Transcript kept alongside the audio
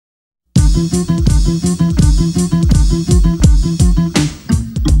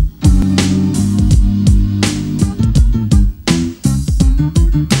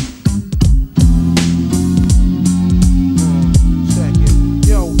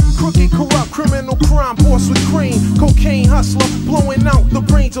Crime boss with cream, cocaine hustler, blowing out the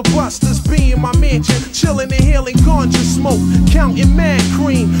brains of busters. Be in my mansion, chilling, inhaling ganja smoke, counting mad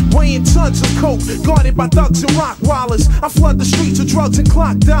cream, weighing tons of coke, guarded by thugs and rock wallers. I flood the streets with drugs and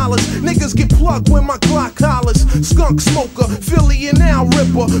clock dollars. Niggas get plugged when my clock hollers. Skunk smoker, Philly and now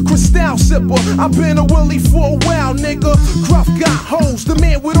ripper, crystal sipper. I've been a Willie for a while, nigga. Gruff got hoes, the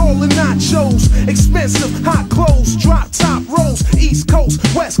man with all the nachos. Expensive, hot clothes, drop top rolls. East Coast,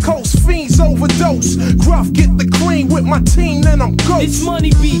 West Coast, fiends overdose. Gruff get the cream with my team, then I'm ghost. This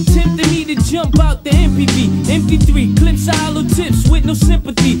money beat tempting me to jump out the MPV. MP3 clips, hollow tips with no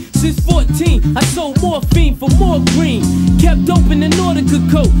sympathy. Since 14, I sold morphine for more green. Kept open an Nordica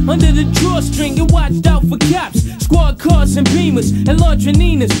coat under the drawstring and watched out for cops. Squad cars and beamers and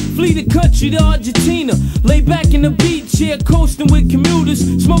Ladroninas. Flee the country to Argentina. Lay back in the beach chair, coasting with commuters.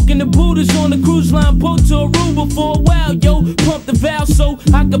 Smoking the Buddhas on the cruise line boat to Aruba for a while, yo. Pump the valve so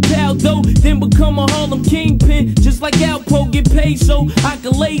I could pal dough. Then become a Harlem kingpin, just like Alpo get paid so I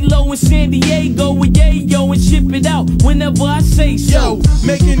can lay low in San Diego with Yayo and ship it out whenever I say so. Yo,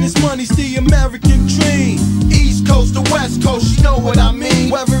 making this money's the American dream. East Coast to West Coast, you know what I mean.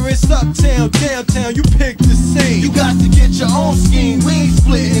 Whether it's uptown, downtown, you pick the scene. You got to get your own scheme. We ain't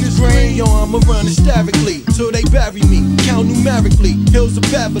splitting this green. Yo, I'ma run hysterically till they bury me. Count numerically, hills of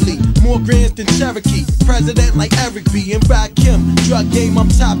Beverly, more grands than Cherokee. President like Eric B. and Rakim. Drug game, I'm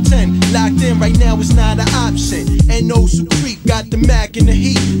top 10. Locked in right now, it's not an option. And those who creep got the Mac in the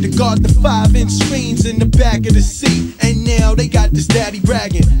heat to guard the 5-inch screens in the back of the seat. And now they got this daddy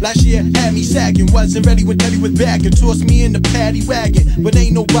bragging. Last year had me sagging, wasn't ready when Daddy was back and tossed me in the paddy wagon. But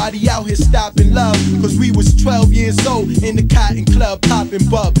ain't nobody out here stopping love, cause we was 12 years old in the Cotton Club popping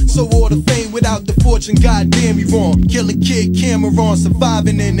bub. So all the fame without the fortune, goddamn me wrong. Killer Kid Cameron,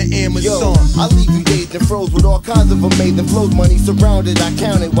 surviving in the Amazon. Yo, I leave you dazed and froze with all kinds of amazing flows. Money surrounded, I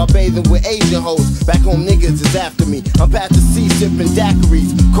counted while bathing with Asian hoes. Back home niggas is after me. I'm past the sea sipping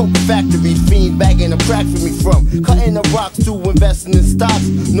daiquiris, coke factories, fiend bagging a crack for me from cutting the rocks to investing in stocks.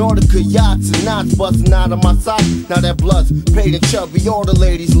 Nordica yachts and knots busting out of my socks. Now that blood's paid and chubby, all the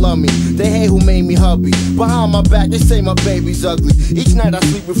ladies love me. They hate who made me hubby. Behind my back, they say my baby's ugly. Each night I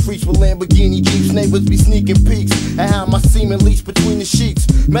sleep with freaks with Lamborghini Jeeps. Neighbors be sneaking peeks and how my semen leaks between the sheets.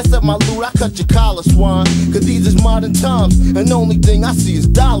 Mess up my loot, I cut your collar, swine. Cause these is modern times, and the only thing I see is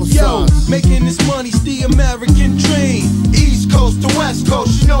dollar signs. Yo, making this money's the American dream. East Coast to West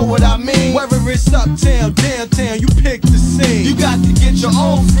Coast, you know what I mean. Whether it's uptown, downtown, you pick the scene. You got to get your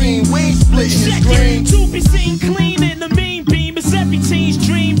own scheme. We ain't splitting this green. To be seen clean in the mean beam is every teen's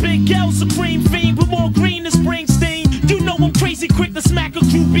dream. Big L, supreme fiend with more green than Springsteen. You know I'm crazy quick to smack a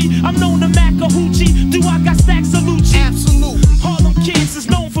groupie. I'm known to mac a hoochie. Do I got stacks of Lucci? Absolutely. Harlem kids is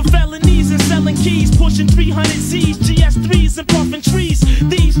known for felonies and selling keys, pushing 300 Z's, GS3s and puffing trees.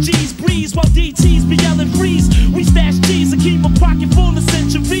 These G's breeze while DTs be yelling freeze. We stash G's and keep a pocket full of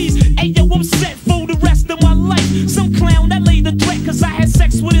centuries. Ayo, I'm set for the rest of my life. Some clown that laid a threat cause I had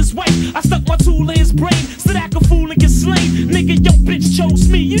sex with his wife. I stuck my tool in his brain so that I could fool and get slain. Nigga, yo, bitch chose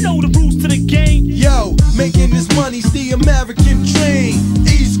me, you know the rules to the game. Yo, making this money's the American dream.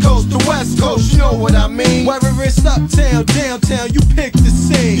 East Coast to West Coast, you know what I mean. Whether it's uptown, downtown, you pick the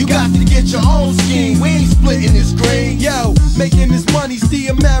scene. You got to get your own scheme. We ain't splitting this green. Yo, making this money's the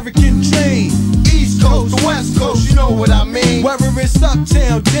American dream. East Coast to West Coast, you know what I mean. Whether it's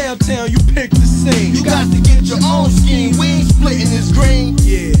uptown, downtown, you pick the scene. You got to get your own scheme. We ain't splitting this green.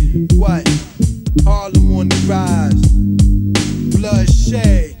 Yeah, what? Harlem on the rise.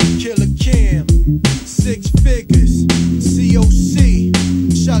 Bloodshed.